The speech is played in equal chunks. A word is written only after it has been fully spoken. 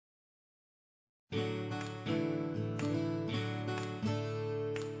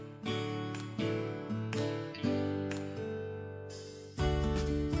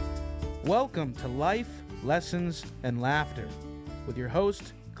Welcome to Life, Lessons, and Laughter with your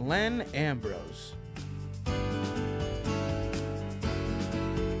host, Glenn Ambrose.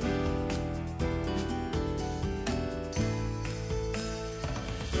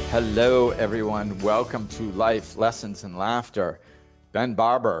 Hello, everyone. Welcome to Life, Lessons, and Laughter. Ben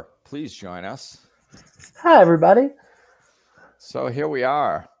Barber, please join us. Hi, everybody. So here we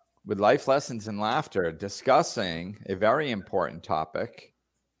are with Life, Lessons, and Laughter discussing a very important topic.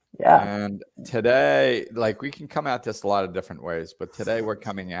 Yeah. And today, we can come at this a lot of different ways, but today we're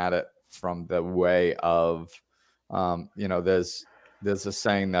coming at it from the way of, there's a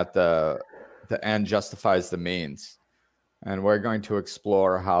saying that the end justifies the means. And we're going to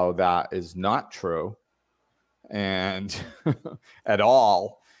explore how that is not true and at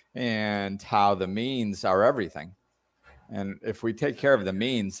all, and how the means are everything. And if we take care of the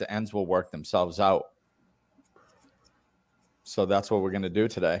means, the ends will work themselves out. So that's what we're going to do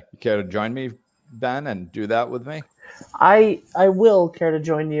today. You care to join me, Ben, and do that with me? I will care to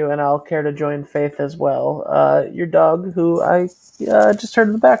join you, and I'll care to join Faith as well. Your dog, who I just heard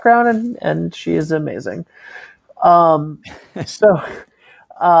in the background, and she is amazing. Explain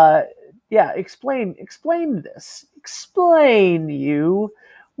this. Explain you.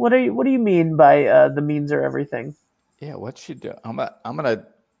 What do you mean by the means are everything? Yeah, what she do? I'm gonna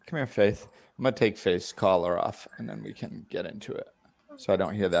come here, Faith. I'm gonna take Faith's collar off, and then we can get into it, so I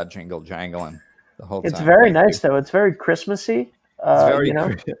don't hear that jingle jangling the whole It's time. very Thank nice, you. though. It's very Christmassy. It's very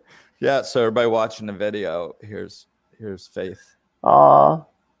yeah. So everybody watching the video, here's Faith. Aw,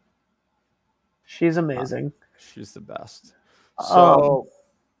 she's amazing. She's the best. Um,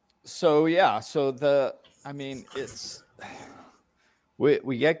 It's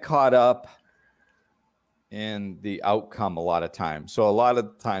we get caught up in the outcome a lot of times. So a lot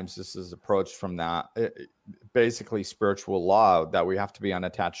of times this is approached from that basically spiritual law that we have to be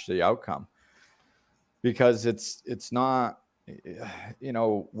unattached to the outcome, because it's not,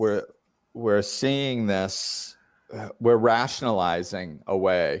 we're seeing this, we're rationalizing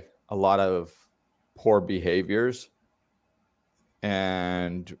away a lot of poor behaviors,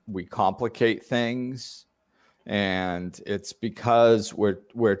 and we complicate things, and it's because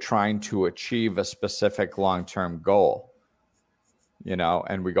we're trying to achieve a specific long-term goal,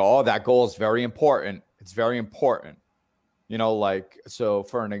 and we go, oh, that goal is very important. It's very important. So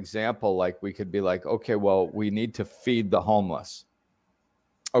for an example, we could be like, okay, well, we need to feed the homeless.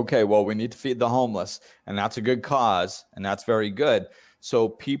 Okay, well, we need to feed the homeless, and that's a good cause, and that's very good. So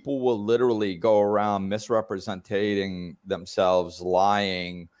people will literally go around misrepresenting themselves,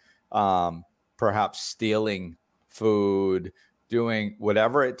 lying, perhaps stealing food, doing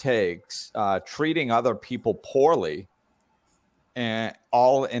whatever it takes, treating other people poorly, and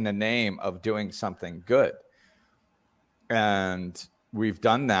all in the name of doing something good. And we've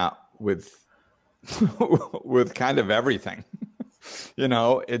done that with with kind of everything.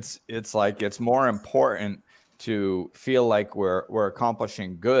 It's more important to feel like we're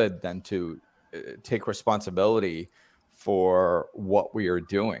accomplishing good than to take responsibility for what we are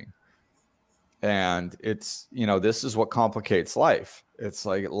doing. And this is what complicates life. It's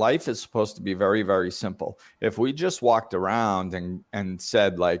like life is supposed to be very, very simple. If we just walked around and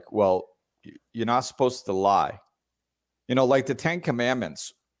said, well, you're not supposed to lie, like the 10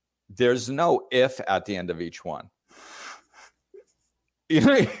 Commandments, there's no if at the end of each one.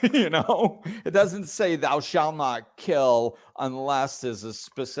 It doesn't say thou shalt not kill unless there's a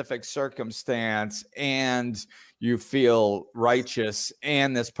specific circumstance and you feel righteous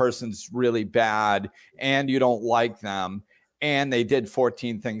and this person's really bad and you don't like them and they did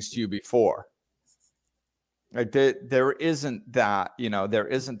 14 things to you before. There isn't that, there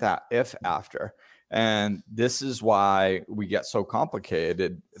isn't that if after. And this is why we get so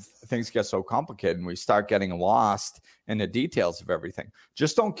complicated. Things get so complicated and we start getting lost in the details of everything.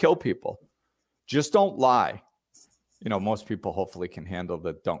 Just don't kill people. Just don't lie. Most people hopefully can handle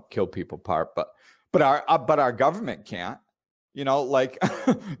the don't kill people part, but our government can't.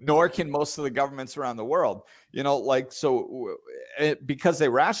 Nor can most of the governments around the world. Because they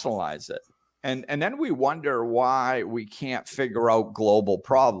rationalize it. And then we wonder why we can't figure out global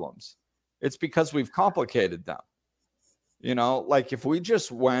problems. It's because we've complicated them. If we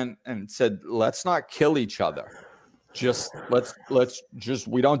just went and said, let's not kill each other. We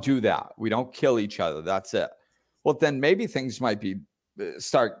don't do that. We don't kill each other. That's it. Well, then maybe things might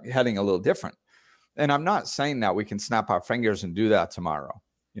start heading a little different. And I'm not saying that we can snap our fingers and do that tomorrow,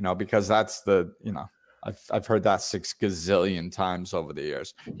 because that's I've heard that 6 gazillion times over the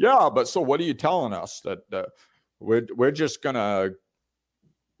years. Yeah, but so what are you telling us? That we're just going to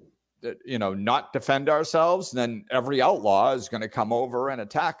not defend ourselves, then every outlaw is going to come over and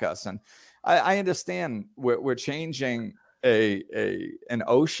attack us. And I understand we're changing an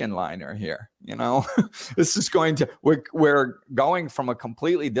ocean liner here. This is we're going from a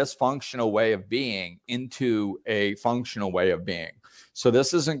completely dysfunctional way of being into a functional way of being. So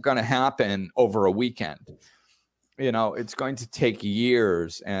this isn't going to happen over a weekend. It's going to take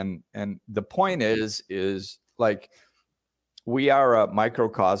years. And the point is like, we are a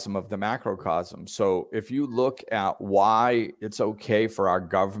microcosm of the macrocosm. So if you look at why it's okay for our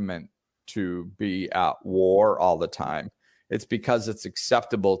government to be at war all the time, it's because it's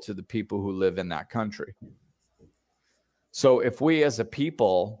acceptable to the people who live in that country. So if we as a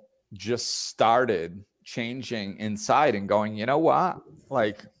people just started changing inside and going, you know what?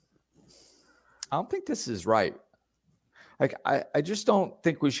 Like, I don't think this is right. Like, I just don't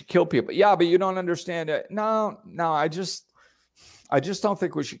think we should kill people. Yeah, but you don't understand it. No, I just don't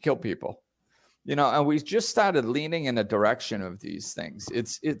think we should kill people. And we just started leaning in a direction of these things.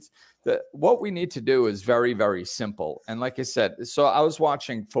 What we need to do is very, very simple. And like I said, so I was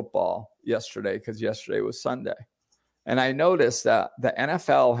watching football yesterday because yesterday was Sunday. And I noticed that the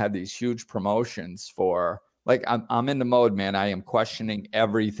NFL had these huge promotions for, like, I'm in the mode, man. I am questioning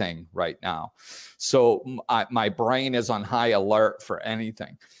everything right now. So my brain is on high alert for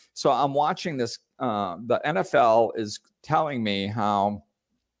anything. So I'm watching this. The NFL is telling me how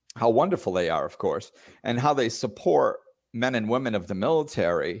wonderful they are, of course, and how they support men and women of the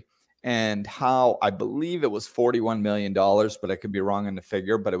military, and how I believe it was $41 million, but I could be wrong in the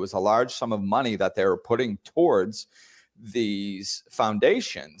figure, but it was a large sum of money that they were putting towards these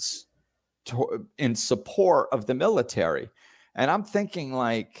foundations in support of the military. And I'm thinking,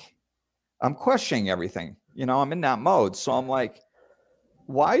 like, I'm questioning everything. I'm in that mode. So I'm like,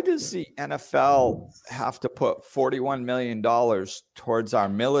 why does the NFL have to put $41 million towards our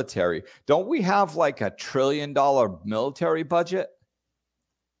military? Don't we have like $1 trillion military budget?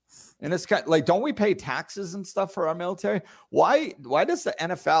 And it's kind of like, don't we pay taxes and stuff for our military? Why does the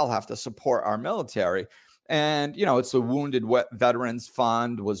NFL have to support our military? And, it's the Wounded Veterans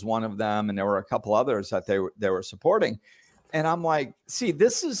Fund was one of them. And there were a couple others that they were supporting. And I'm like, see,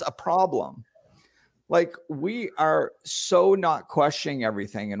 this is a problem. Like, we are so not questioning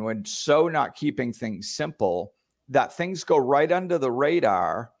everything, and we're so not keeping things simple that things go right under the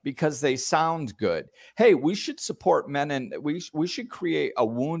radar because they sound good. Hey, we should support men, and we should create a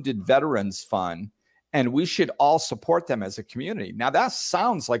Wounded Veterans Fund, and we should all support them as a community. Now, that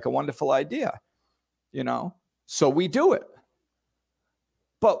sounds like a wonderful idea, so we do it.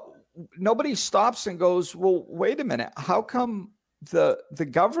 But nobody stops and goes, well, wait a minute. How come the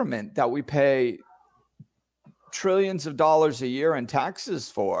government that we pay trillions of dollars a year in taxes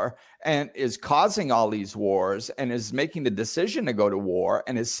for, and is causing all these wars, and is making the decision to go to war,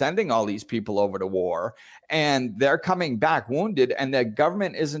 and is sending all these people over to war, and they're coming back wounded, and the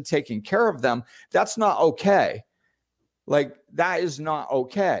government isn't taking care of them? That's not okay. Like, that is not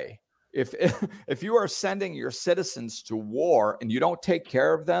okay. If you are sending your citizens to war and you don't take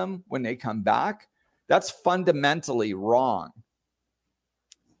care of them when they come back, that's fundamentally wrong.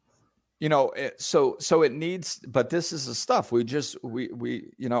 So it needs, but this is the stuff we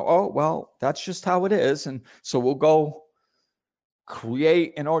oh, well, that's just how it is. And so we'll go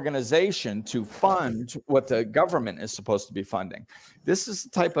create an organization to fund what the government is supposed to be funding. This is the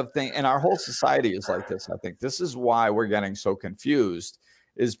type of thing, and our whole society is like this. I think this is why we're getting so confused,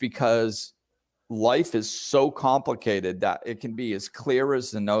 is because life is so complicated that it can be as clear as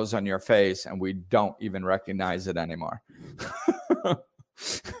the nose on your face, and we don't even recognize it anymore.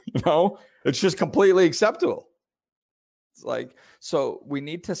 It's just completely acceptable. It's like, so we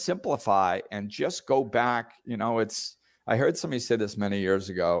need to simplify and just go back. I heard somebody say this many years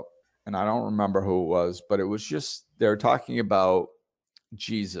ago, and I don't remember who it was, but it was just, they're talking about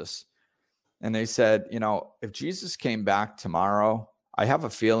Jesus. And they said, if Jesus came back tomorrow, I have a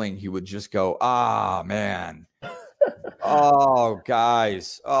feeling he would just go, man. Oh,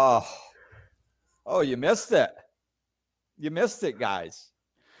 guys. Oh, you missed it. You missed it, guys.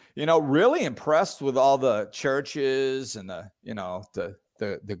 Really impressed with all the churches and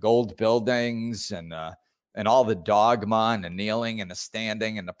the gold buildings and all the dogma and the kneeling and the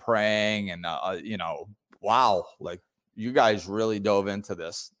standing and the praying and wow, like, you guys really dove into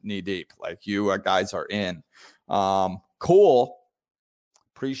this knee deep. Like, you guys are in. Cool.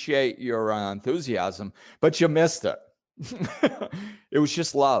 Appreciate your enthusiasm, but you missed it. It was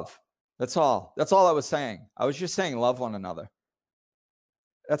just love. That's all. That's all I was saying. I was just saying, love one another.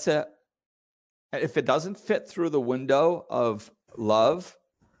 That's it. If it doesn't fit through the window of love,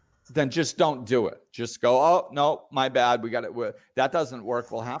 then just don't do it. Just go, oh, no, my bad. We got it. That doesn't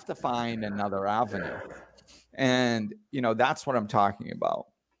work. We'll have to find another avenue. And, that's what I'm talking about.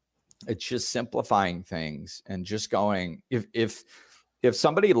 It's just simplifying things and just going, if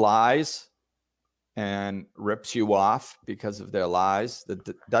somebody lies and rips you off because of their lies,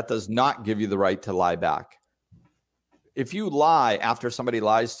 that does not give you the right to lie back. If you lie after somebody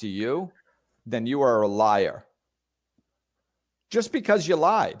lies to you, then you are a liar. Just because you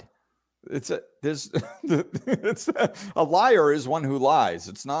lied. A liar is one who lies.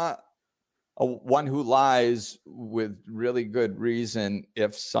 It's not one who lies with really good reason.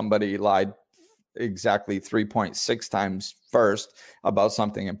 If somebody lied exactly 3.6 times first about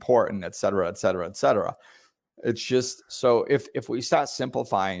something important, et cetera, et cetera, et cetera. It's just, so if we start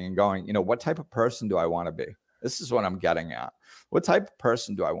simplifying and going, what type of person do I want to be? This is what I'm getting at. What type of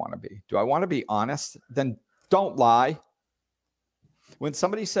person do I want to be? Do I want to be honest? Then don't lie. When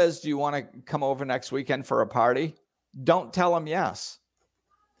somebody says, do you want to come over next weekend for a party? Don't tell them yes.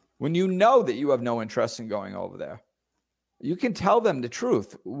 When you know that you have no interest in going over there, you can tell them the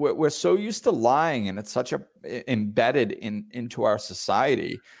truth. We're so used to lying, and it's such embedded into our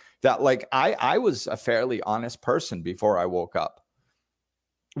society that, like, I was a fairly honest person before I woke up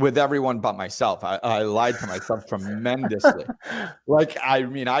with everyone but myself. I lied to myself tremendously.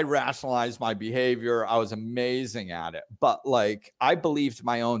 I rationalized my behavior. I was amazing at it, but I believed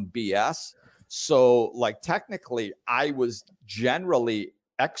my own BS. So technically I was generally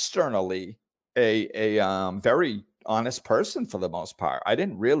externally a very honest person for the most part. I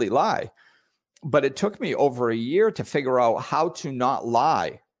didn't really lie, but it took me over a year to figure out how to not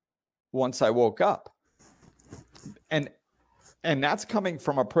lie once I woke up. And that's coming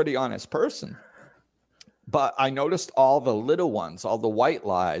from a pretty honest person. But I noticed all the little ones, all the white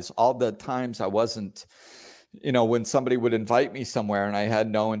lies, all the times I wasn't, when somebody would invite me somewhere and I had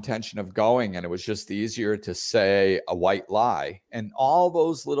no intention of going, and it was just easier to say a white lie, and all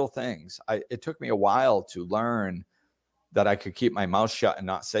those little things. It took me a while to learn that I could keep my mouth shut and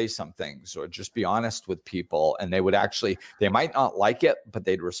not say some things, or just be honest with people. And they might not like it, but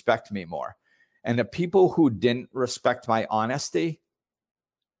they'd respect me more. And the people who didn't respect my honesty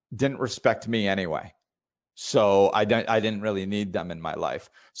didn't respect me anyway. So I didn't really need them in my life.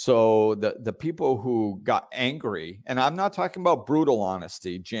 So the people who got angry, and I'm not talking about brutal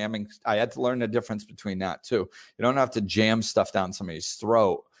honesty, jamming. I had to learn the difference between that too. You don't have to jam stuff down somebody's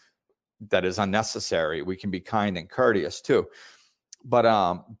throat that is unnecessary. We can be kind and courteous too.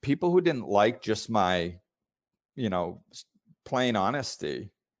 But people who didn't like just my, plain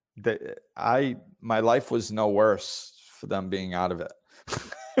honesty, my life was no worse for them being out of it.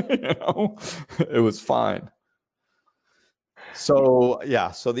 It was fine. So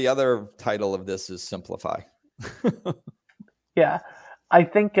yeah. So the other title of this is Simplify. Yeah, I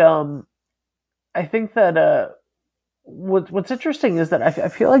think that what's interesting is that I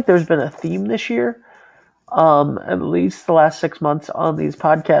feel like there's been a theme this year, at least the last 6 months on these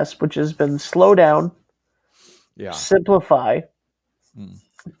podcasts, which has been slow down, simplify,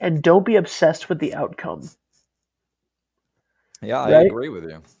 and don't be obsessed with the outcome. Yeah, right? I agree with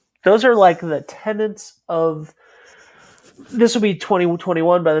you. Those are the tenets of, this will be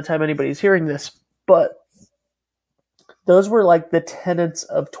 2021 by the time anybody's hearing this, but those were the tenets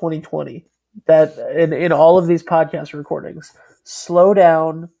of 2020 that in all of these podcast recordings. Slow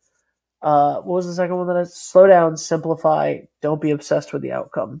down. What was the second one that I slow down, simplify, don't be obsessed with the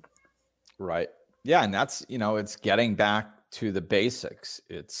outcome. Right. Yeah. And that's, it's getting back to the basics.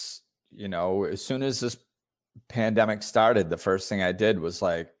 It's, as soon as this pandemic started, the first thing I did was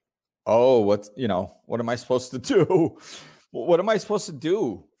what am I supposed to do? What am I supposed to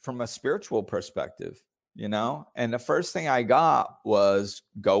do from a spiritual perspective? And the first thing I got was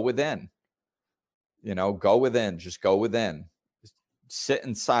go within. Go within, just go within, sit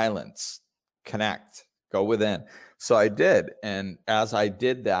in silence, connect, go within. So I did. And as I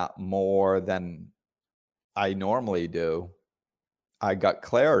did that more than I normally do, I got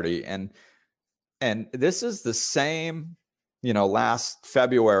clarity. And this is the same, last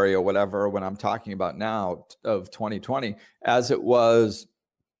February or whatever, when I'm talking about now of 2020, as it was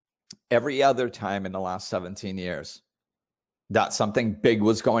every other time in the last 17 years. That something big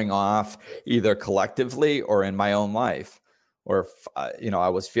was going off, either collectively or in my own life, or I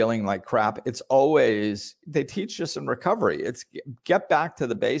was feeling like crap. It's always, they teach us in recovery, it's get back to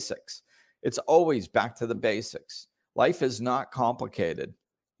the basics. It's always back to the basics. Life is not complicated.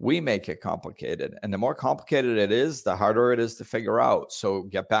 We make it complicated, and the more complicated it is, the harder it is to figure out. So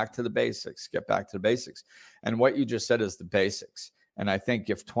get back to the basics. Get back to the basics. And what you just said is the basics. And I think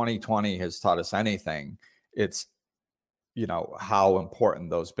if 2020 has taught us anything, it's how important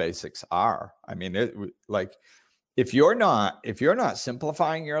those basics are. I mean, like if you're not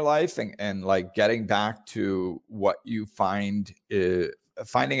simplifying your life and like getting back to what you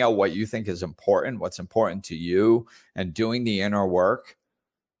finding out what you think is important, what's important to you, and doing the inner work,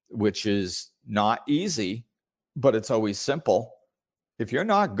 which is not easy, but it's always simple. If you're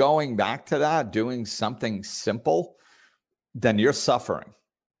not going back to that, doing something simple, then you're suffering,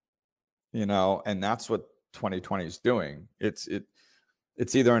 and that's what 2020 is doing. It's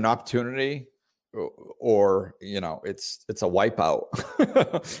either an opportunity or it's a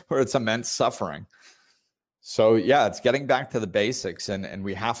wipeout or it's immense suffering. So yeah, it's getting back to the basics, and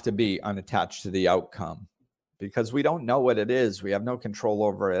we have to be unattached to the outcome because we don't know what it is. We have no control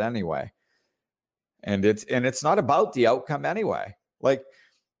over it anyway. And it's not about the outcome anyway. Like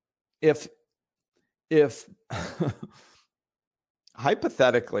if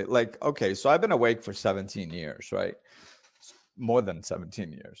hypothetically, like, okay, so I've been awake for 17 years, right? More than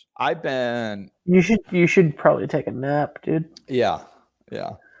 17 years. You should probably take a nap, dude. Yeah.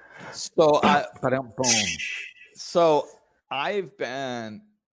 So boom. So I've been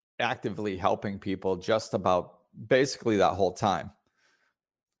actively helping people just about basically that whole time.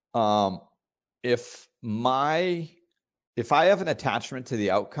 If I have an attachment to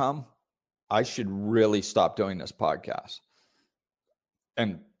the outcome, I should really stop doing this podcast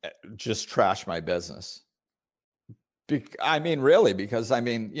and just trash my business. I mean, really, because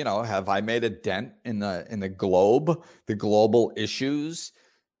have I made a dent in the global issues?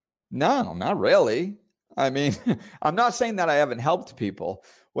 No, not really. I mean, I'm not saying that I haven't helped people.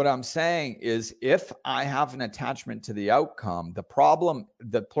 What I'm saying is if I have an attachment to the outcome, the problem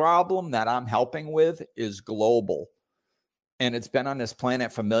that I'm helping with is global. And it's been on this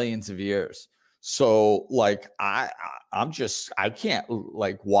planet for millions of years. So like I can't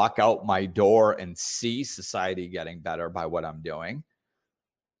like walk out my door and see society getting better by what I'm doing.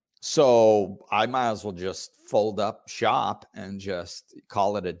 So I might as well just fold up shop and just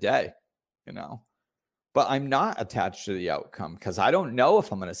call it a day, But I'm not attached to the outcome because I don't know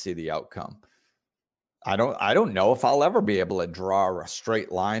if I'm going to see the outcome. I don't know if I'll ever be able to draw a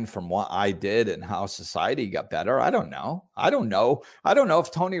straight line from what I did and how society got better. I don't know. I don't know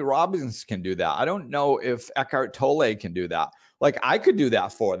if Tony Robbins can do that. I don't know if Eckhart Tolle can do that. Like I could do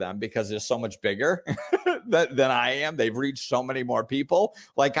that for them because they're so much bigger than I am. They've reached so many more people.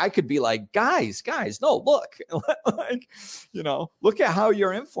 Like I could be like, guys, no, look, like, look at how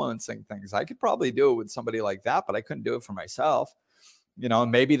you're influencing things. I could probably do it with somebody like that, but I couldn't do it for myself.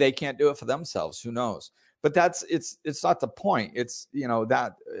 Maybe they can't do it for themselves. Who knows? But it's not the point. It's,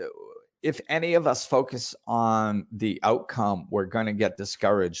 that if any of us focus on the outcome, we're going to get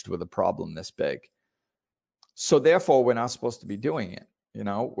discouraged with a problem this big. So therefore, we're not supposed to be doing it.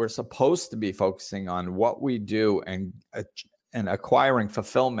 We're supposed to be focusing on what we do and acquiring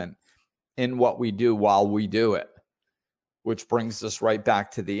fulfillment in what we do while we do it, which brings us right back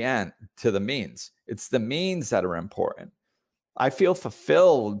to the end, to the means. It's the means that are important. I feel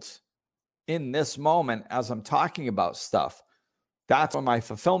fulfilled in this moment as I'm talking about stuff. That's where my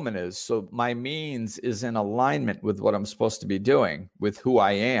fulfillment is. So my means is in alignment with what I'm supposed to be doing, with who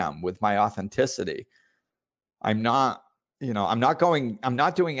I am, with my authenticity. I'm not doing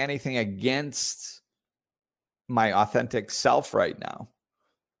anything against my authentic self right now.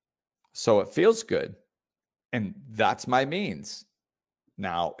 So it feels good. And that's my means.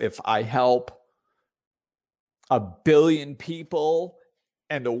 Now, if I help 1 billion people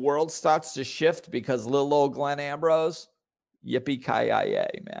and the world starts to shift because little old Glenn Ambrose,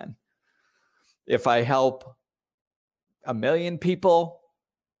 yippee-ki-yay, man. If I help 1 million people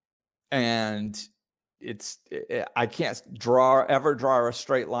and I can't ever draw a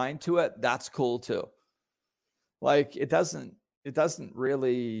straight line to it, that's cool too. Like it doesn't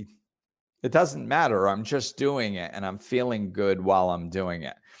matter. I'm just doing it and I'm feeling good while I'm doing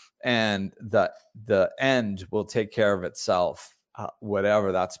it. And the end will take care of itself,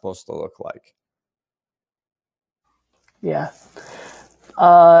 whatever that's supposed to look like. Yeah.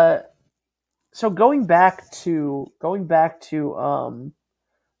 So going back to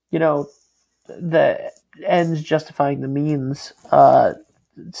the ends justifying the means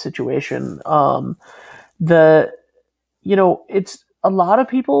situation. It's a lot of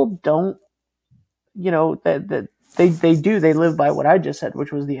people don't, that they live by what I just said,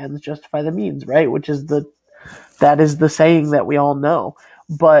 which was the ends justify the means, right? That is the saying that we all know.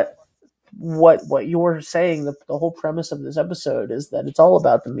 But what you're saying, the whole premise of this episode is that it's all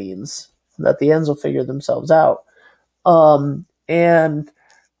about the means, that the ends will figure themselves out. And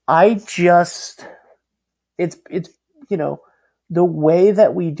I just, it's the way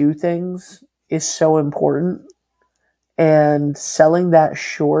that we do things is so important. and selling that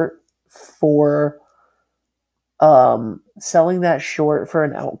short for an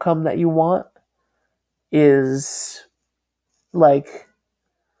outcome that you want is like,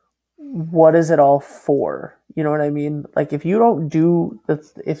 what is it all for? You know what I mean? Like, if you don't do the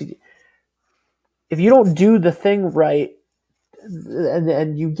thing right,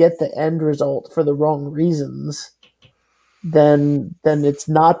 and you get the end result for the wrong reasons, then it's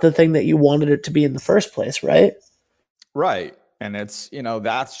not the thing that you wanted it to be in the first place, right? Right. And it's,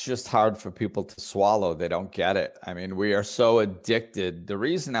 that's just hard for people to swallow. They don't get it. I mean, we are so addicted. The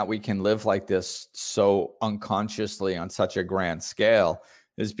reason that we can live like this so unconsciously on such a grand scale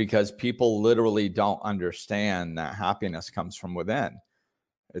is because people literally don't understand that happiness comes from within.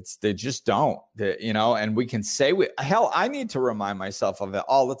 They just don't, and we can say, hell, I need to remind myself of it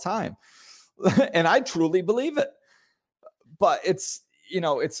all the time. And I truly believe it. But it's in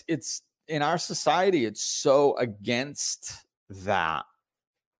our society, it's so against that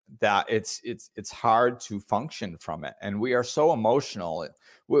it's hard to function from it. And we are so emotional.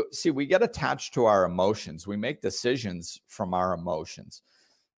 We get attached to our emotions. We make decisions from our emotions.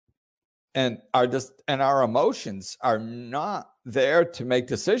 And our emotions are not there to make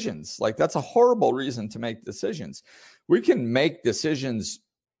decisions. Like, that's a horrible reason to make decisions. We can make decisions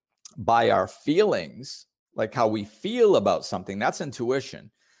by our feelings, like how we feel about something. That's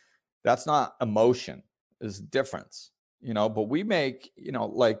intuition. That's not emotion. There's a difference, but we make,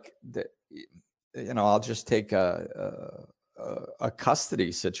 I'll just take a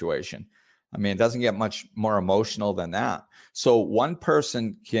custody situation. I mean, it doesn't get much more emotional than that. So one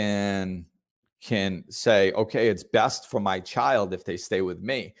person can say, okay, it's best for my child if they stay with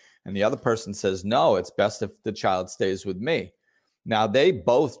me. And the other person says, no, it's best if the child stays with me. Now, they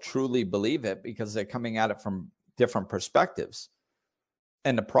both truly believe it because they're coming at it from different perspectives.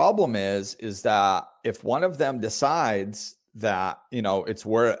 And the problem is that if one of them decides that, it's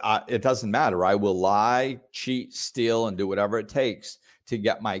where it doesn't matter, I will lie, cheat, steal, and do whatever it takes to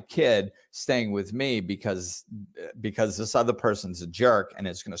get my kid staying with me because this other person's a jerk and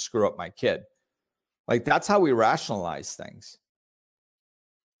it's going to screw up my kid. Like, that's how we rationalize things.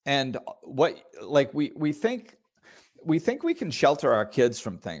 And we think we can shelter our kids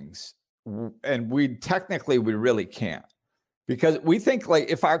from things, and we really can't. Because we think, like,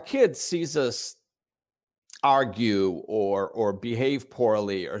 if our kid sees us argue or behave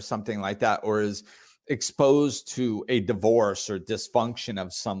poorly or something like that, or is exposed to a divorce or dysfunction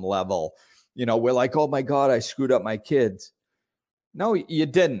of some level, we're like, oh my God, I screwed up my kids. No, you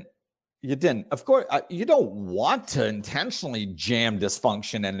didn't. You didn't. Of course, you don't want to intentionally jam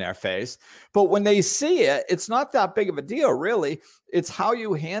dysfunction in their face, but when they see it, it's not that big of a deal, really. It's how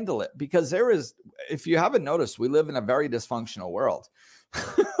you handle it. Because if you haven't noticed, we live in a very dysfunctional world.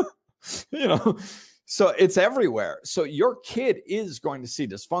 So it's everywhere. So your kid is going to see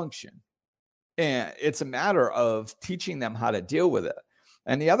dysfunction, and it's a matter of teaching them how to deal with it.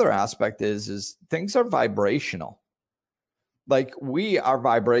 And the other aspect is things are vibrational. Like, we are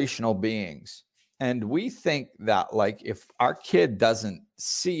vibrational beings, and we think that, like, if our kid doesn't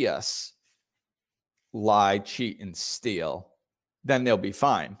see us lie, cheat, and steal, then they'll be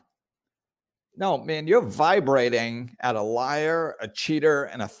fine. No, man, you're vibrating at a liar, a cheater,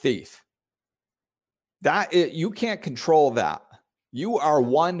 and a thief. You can't control that. You are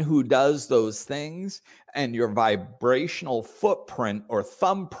one who does those things, and your vibrational footprint or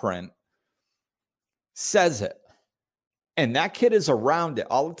thumbprint says it. And that kid is around it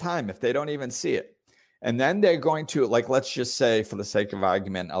all the time if they don't even see it. And then they're going to, like, let's just say, for the sake of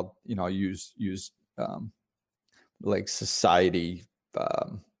argument, I'll use like society. I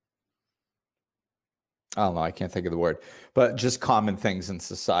don't know, I can't think of the word, but just common things in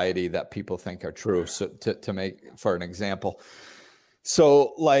society that people think are true. So to make for an example.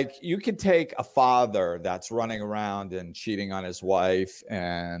 So, like, you could take a father that's running around and cheating on his wife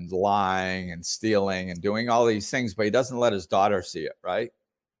and lying and stealing and doing all these things, but he doesn't let his daughter see it, right?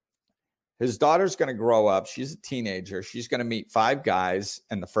 His daughter's going to grow up. She's a teenager. She's going to meet 5 guys,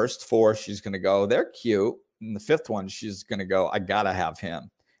 and the first 4, she's going to go, they're cute. And the 5th one, she's going to go, I got to have him.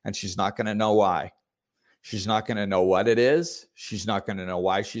 And she's not going to know why. She's not going to know what it is. She's not going to know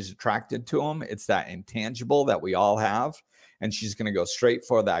why she's attracted to him. It's that intangible that we all have. And she's going to go straight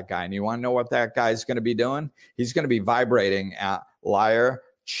for that guy. And you want to know what that guy's going to be doing? He's going to be vibrating at liar,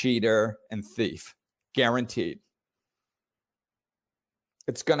 cheater, and thief. Guaranteed.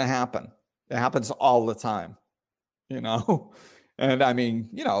 It's going to happen. It happens all the time, And I mean,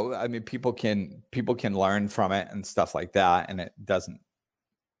 people can learn from it and stuff like that. And it doesn't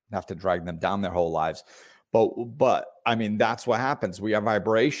have to drag them down their whole lives. But I mean, that's what happens. We are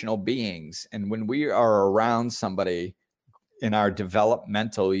vibrational beings. And when we are around somebody in our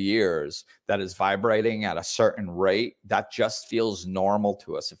developmental years that is vibrating at a certain rate, that just feels normal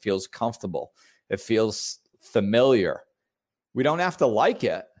to us. It feels comfortable. It feels familiar. We don't have to like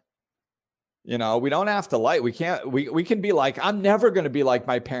it. You know, we don't have to like, we can be like, I'm never going to be like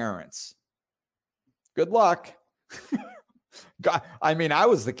my parents. Good luck. God, I mean, I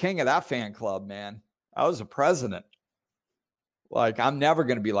was the king of that fan club, man. I was a president. Like, I'm never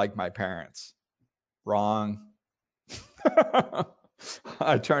going to be like my parents. Wrong.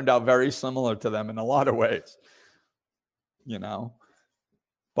 I turned out very similar to them in a lot of ways, you know.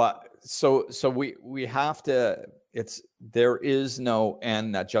 But so we have to, there is no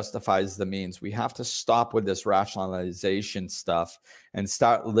end that justifies the means. We have to stop with this rationalization stuff and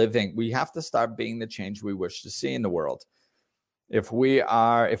start living. We have to start being the change we wish to see in the world. If we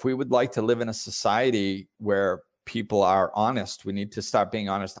would like to live in a society where people are honest, we need to start being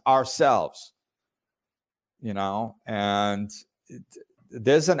honest ourselves, you know. And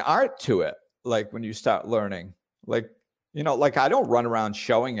there's an art to it. Like when you start learning, like, you know, like I don't run around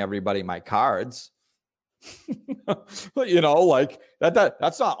showing everybody my cards. But, you know, like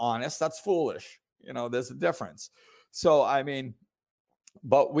that's not honest. That's foolish. You know, there's a difference. So, I mean,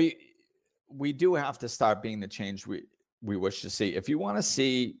 but we do have to start being the change we wish to see. If you want to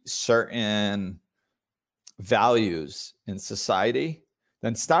see certain values in society,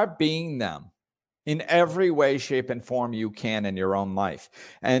 then start being them in every way, shape, and form you can in your own life.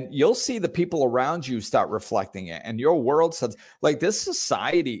 And you'll see the people around you start reflecting it. And your world says, like, this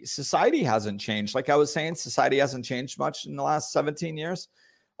society hasn't changed. Like I was saying, society hasn't changed much in the last 17 years.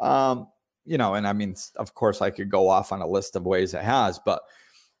 You know, and I mean, of course, I could go off on a list of ways it has, but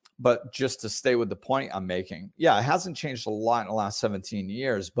just to stay with the point I'm making, yeah, it hasn't changed a lot in the last 17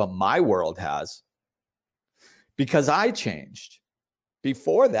 years, but my world has, because I changed.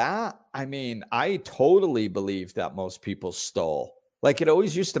 Before that, I mean, I totally believed that most people stole. Like, it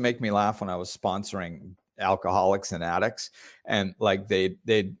always used to make me laugh when I was sponsoring alcoholics and addicts, and like they'd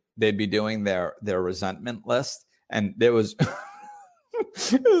be doing their resentment list, and there was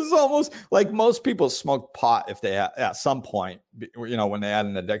it was almost like most people smoked pot if they at some point, you know, when they had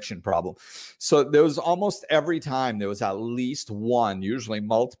an addiction problem. So there was almost every time there was at least one, usually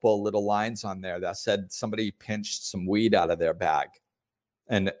multiple little lines on there that said somebody pinched some weed out of their bag.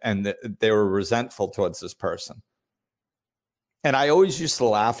 And they were resentful towards this person. And I always used to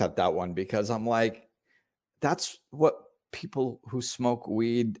laugh at that one because I'm like, that's what people who smoke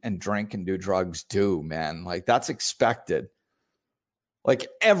weed and drink and do drugs do, man. Like, that's expected. Like,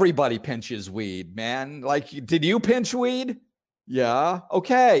 everybody pinches weed, man. Like, did you pinch weed? Yeah.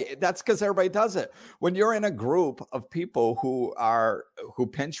 Okay. That's because everybody does it. When you're in a group of people who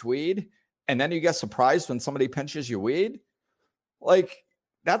pinch weed, and then you get surprised when somebody pinches your weed, like,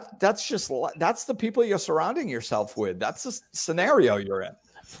 that's the people you're surrounding yourself with. That's the scenario you're in.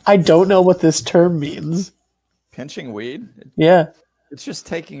 I don't know what this term means. Pinching weed? Yeah. It's just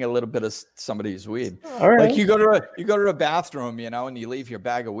taking a little bit of somebody's weed. All right. Like you go to a bathroom, you know, and you leave your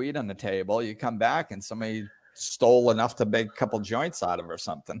bag of weed on the table. You come back and somebody stole enough to make a couple joints out of or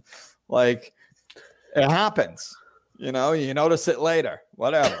something. Like, it happens. You know, you notice it later.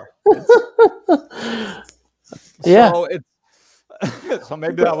 Whatever. Yeah. So so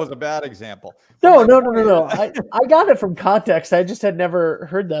maybe that was a bad example. No. I got it from context. I just had never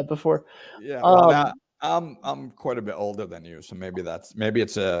heard that before. Yeah, well, I'm quite a bit older than you, so maybe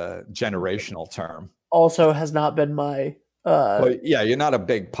it's a generational term. Also, has not been my. Well, yeah, you're not a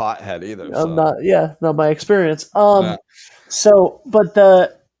big pothead either. I'm not. Yeah, not my experience. Yeah. So, but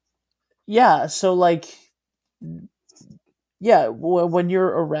so like, yeah, when you're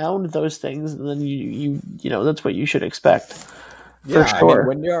around those things, then you know that's what you should expect. Yeah, sure. I mean,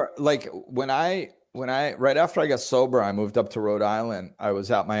 when you're like, when I right after I got sober, I moved up to Rhode Island. I was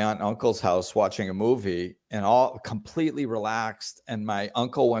at my aunt and uncle's house watching a movie, and all completely relaxed. And my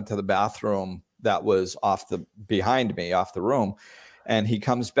uncle went to the bathroom that was behind me, off the room, and he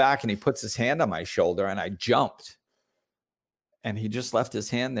comes back and he puts his hand on my shoulder, and I jumped. And he just left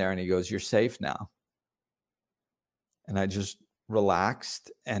his hand there, and he goes, "You're safe now." And I just relaxed,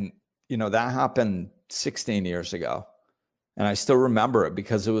 and you know that happened 16 years ago. And I still remember it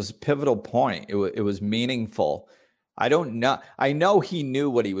because it was a pivotal point. It was meaningful. I don't know. I know he knew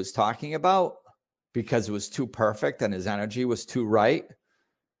what he was talking about because it was too perfect and his energy was too right.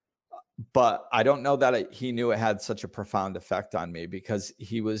 But I don't know that he knew it had such a profound effect on me because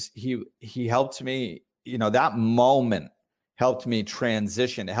he helped me, you know, that moment helped me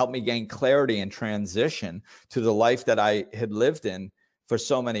transition. It helped me gain clarity and transition to the life that I had lived in for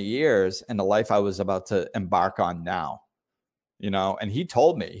so many years and the life I was about to embark on now. You know, and he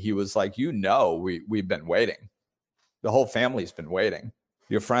told me, he was like, you know, we've been waiting. The whole family's been waiting.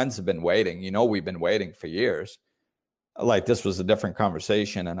 Your friends have been waiting. You know, we've been waiting for years. Like, this was a different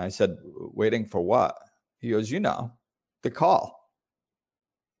conversation. And I said, waiting for what? He goes, you know, the call.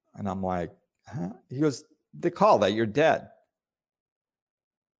 And I'm like, huh? He goes, the call that you're dead.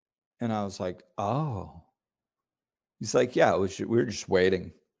 And I was like, oh. He's like, yeah, we were just waiting.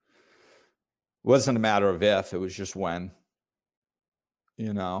 It wasn't a matter of if, it was just when,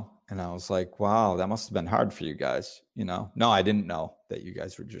 you know? And I was like, wow, that must have been hard for you guys, you know? No, I didn't know that you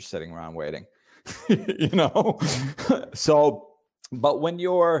guys were just sitting around waiting, you know? So, but when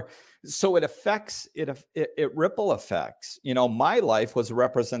you're, so it affects, it ripple effects. You know, my life was a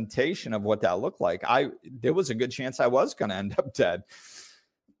representation of what that looked like. There was a good chance I was going to end up dead.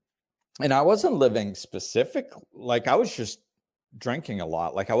 And I wasn't living specific. Like, I was just drinking a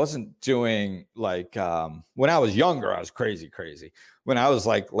lot. Like, I wasn't doing like, when I was younger, I was crazy. When I was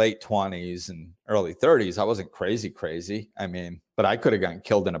like late 20s and early 30s, I wasn't crazy. I mean, but I could have gotten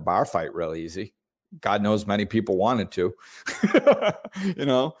killed in a bar fight real easy. God knows many people wanted to, you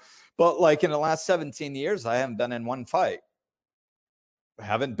know, but like in the last 17 years, I haven't been in one fight.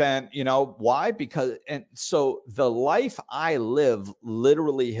 Haven't been, you know, why? Because, and so the life I live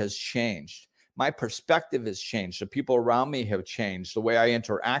literally has changed. My perspective has changed. The people around me have changed. The way I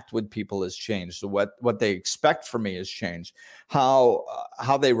interact with people has changed. What they expect from me has changed. How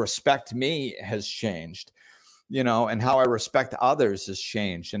they respect me has changed, you know, and how I respect others has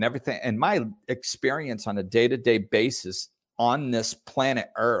changed, and everything. And my experience on a day-to-day basis on this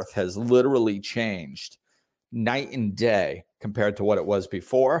planet Earth has literally changed night and day compared to what it was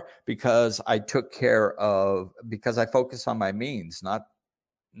before, because I because I focus on my means, not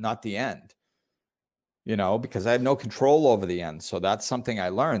the end, you know, because I have no control over the end. So that's something I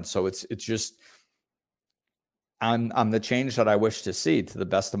learned. So it's just, I'm the change that I wish to see to the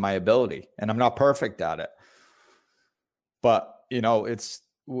best of my ability. And I'm not perfect at it, but you know,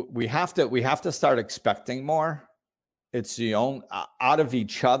 we have to start expecting more. It's the only, out of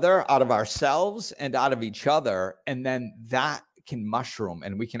each other, out of ourselves and out of each other. And then that can mushroom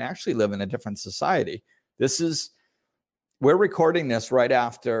and we can actually live in a different society. We're recording this right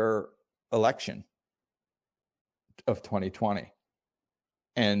after election of 2020.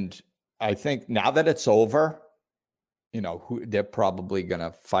 And I think now that it's over, you know, they're probably going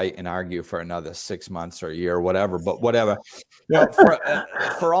to fight and argue for another 6 months or a year or whatever, but whatever, you know,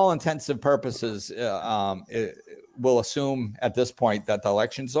 for all intents and purposes, we'll assume at this point that the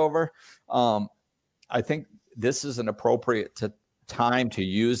election's over. I think this is an appropriate time to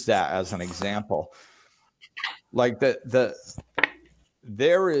use that as an example. Like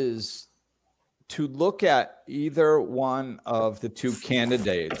there is, to look at either one of the two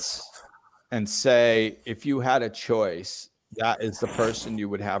candidates and say, if you had a choice, that is the person you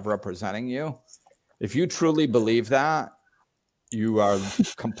would have representing you. If you truly believe that, you are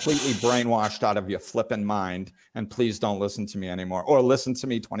completely brainwashed out of your flipping mind, and please don't listen to me anymore, or listen to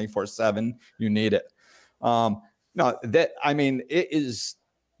me 24/7. You need it. No, that, I mean, it is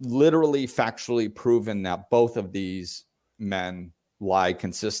literally factually proven that both of these men lie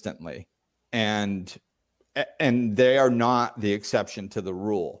consistently, and they are not the exception to the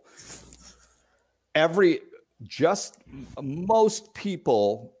rule. Most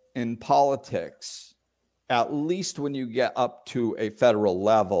people in politics, at least when you get up to a federal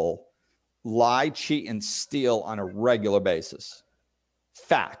level, lie, cheat, and steal on a regular basis.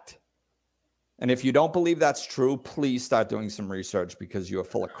 Fact. And if you don't believe that's true, please start doing some research, because you're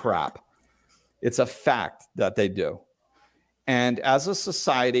full of crap. It's a fact that they do. And as a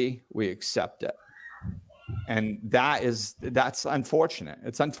society, we accept it. And that's unfortunate.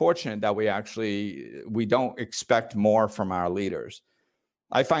 It's unfortunate that we don't expect more from our leaders.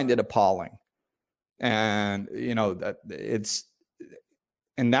 I find it appalling. And, you know, that's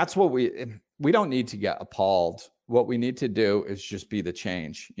what we don't need to get appalled. What we need to do is just be the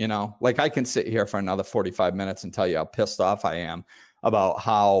change, you know, like I can sit here for another 45 minutes and tell you how pissed off I am about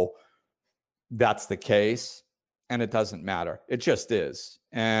how that's the case. And it doesn't matter. It just is.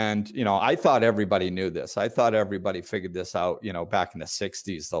 And, you know, I thought everybody knew this. I thought everybody figured this out, you know, back in the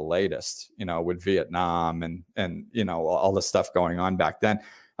 60s, the latest, you know, with Vietnam and, you know, all the stuff going on back then.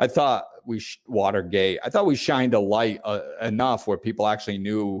 I thought Watergate, I thought we shined a light enough where people actually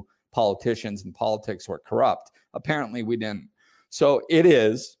knew politicians and politics were corrupt. Apparently we didn't. So it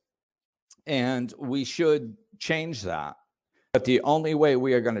is. And we should change that. But the only way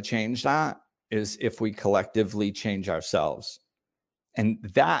we are going to change that is if we collectively change ourselves. And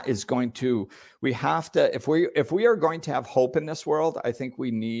that is going to, we have to, if we are going to have hope in this world, I think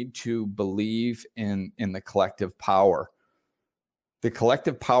we need to believe in the collective power The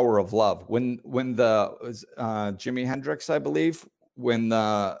collective power of love. When the Jimi Hendrix, I believe, when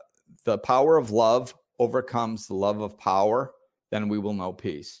the power of love overcomes the love of power, then we will know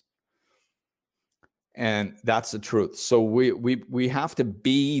peace. And that's the truth. So we have to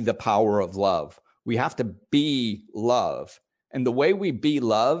be the power of love. We have to be love. And the way we be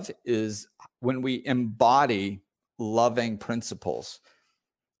love is when we embody loving principles.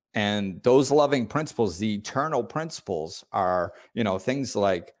 And those loving principles, the eternal principles, are, things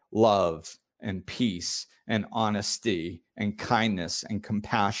like love and peace and honesty and kindness and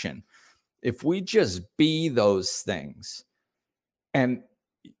compassion. If we just be those things, and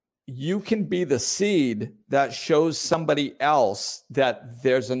you can be the seed that shows somebody else that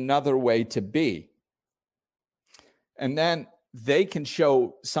there's another way to be. And then they can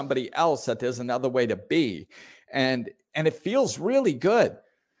show somebody else that there's another way to be. And it feels really good.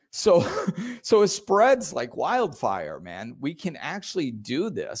 So it spreads like wildfire, man. We can actually do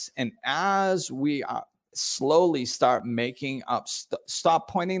this. And as we slowly start making up, stop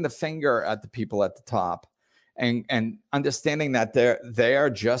pointing the finger at the people at the top, and understanding that they are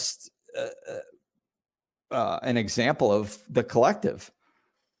just an example of the collective.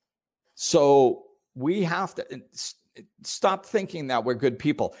 So we have to stop thinking that we're good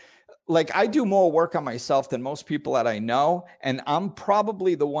people. Like, I do more work on myself than most people that I know, and I'm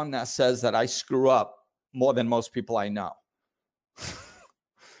probably the one that says that I screw up more than most people I know.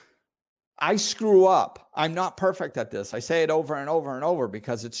 I screw up. I'm not perfect at this. I say it over and over and over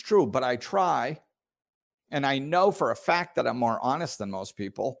because it's true, but I try. And I know for a fact that I'm more honest than most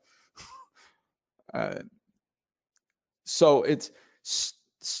people. So it's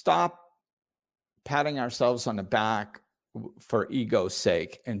stop patting ourselves on the back for ego's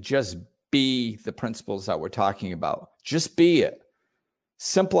sake and just be the principles that we're talking about. Just be it.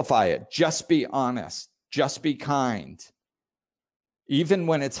 Simplify it. Just be honest. Just be kind. Even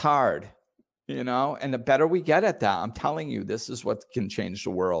when it's hard, and the better we get at that, I'm telling you, this is what can change the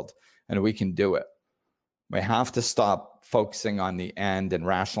world, and we can do it. We have to stop focusing on the end and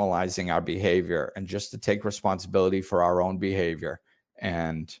rationalizing our behavior, and just to take responsibility for our own behavior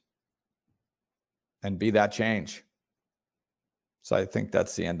and be that change. So I think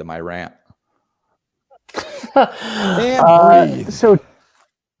that's the end of my rant. And breathe. So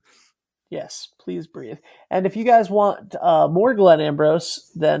yes, please breathe. And if you guys want more Glenn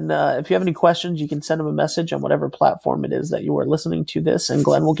Ambrose, then if you have any questions, you can send him a message on whatever platform it is that you are listening to this, and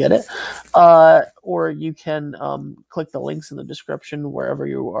Glenn will get it. Or you can click the links in the description wherever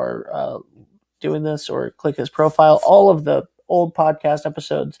you are doing this, or click his profile. All of the old podcast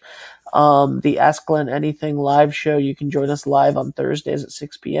episodes, the Ask Glenn Anything live show, you can join us live on Thursdays at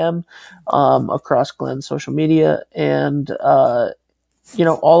 6 p.m. Across Glenn's social media, and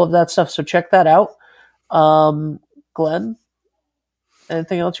all of that stuff. So check that out. Glenn,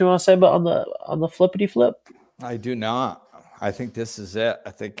 anything else you want to say about on the flippity flip? I do not. I think this is it.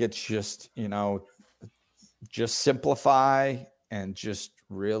 I think it's just, just simplify and just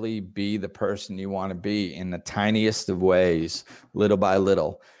really be the person you want to be in the tiniest of ways, little by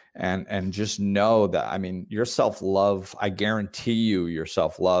little. And just know that, your self-love, I guarantee you, your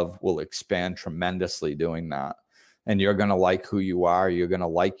self-love will expand tremendously doing that. And you're going to like who you are. You're going to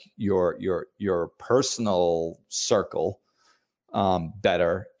like your personal circle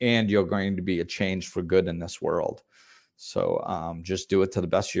better, and you're going to be a change for good in this world. So just do it to the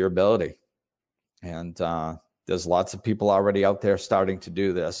best of your ability. And there's lots of people already out there starting to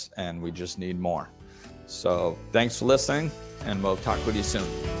do this, and we just need more. So thanks for listening, and we'll talk with you soon.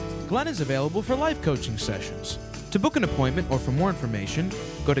 Glenn is available for life coaching sessions. To book an appointment or for more information,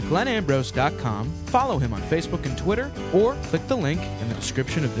 go to glennambrose.com, follow him on Facebook and Twitter, or click the link in the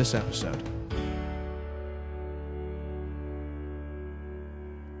description of this episode.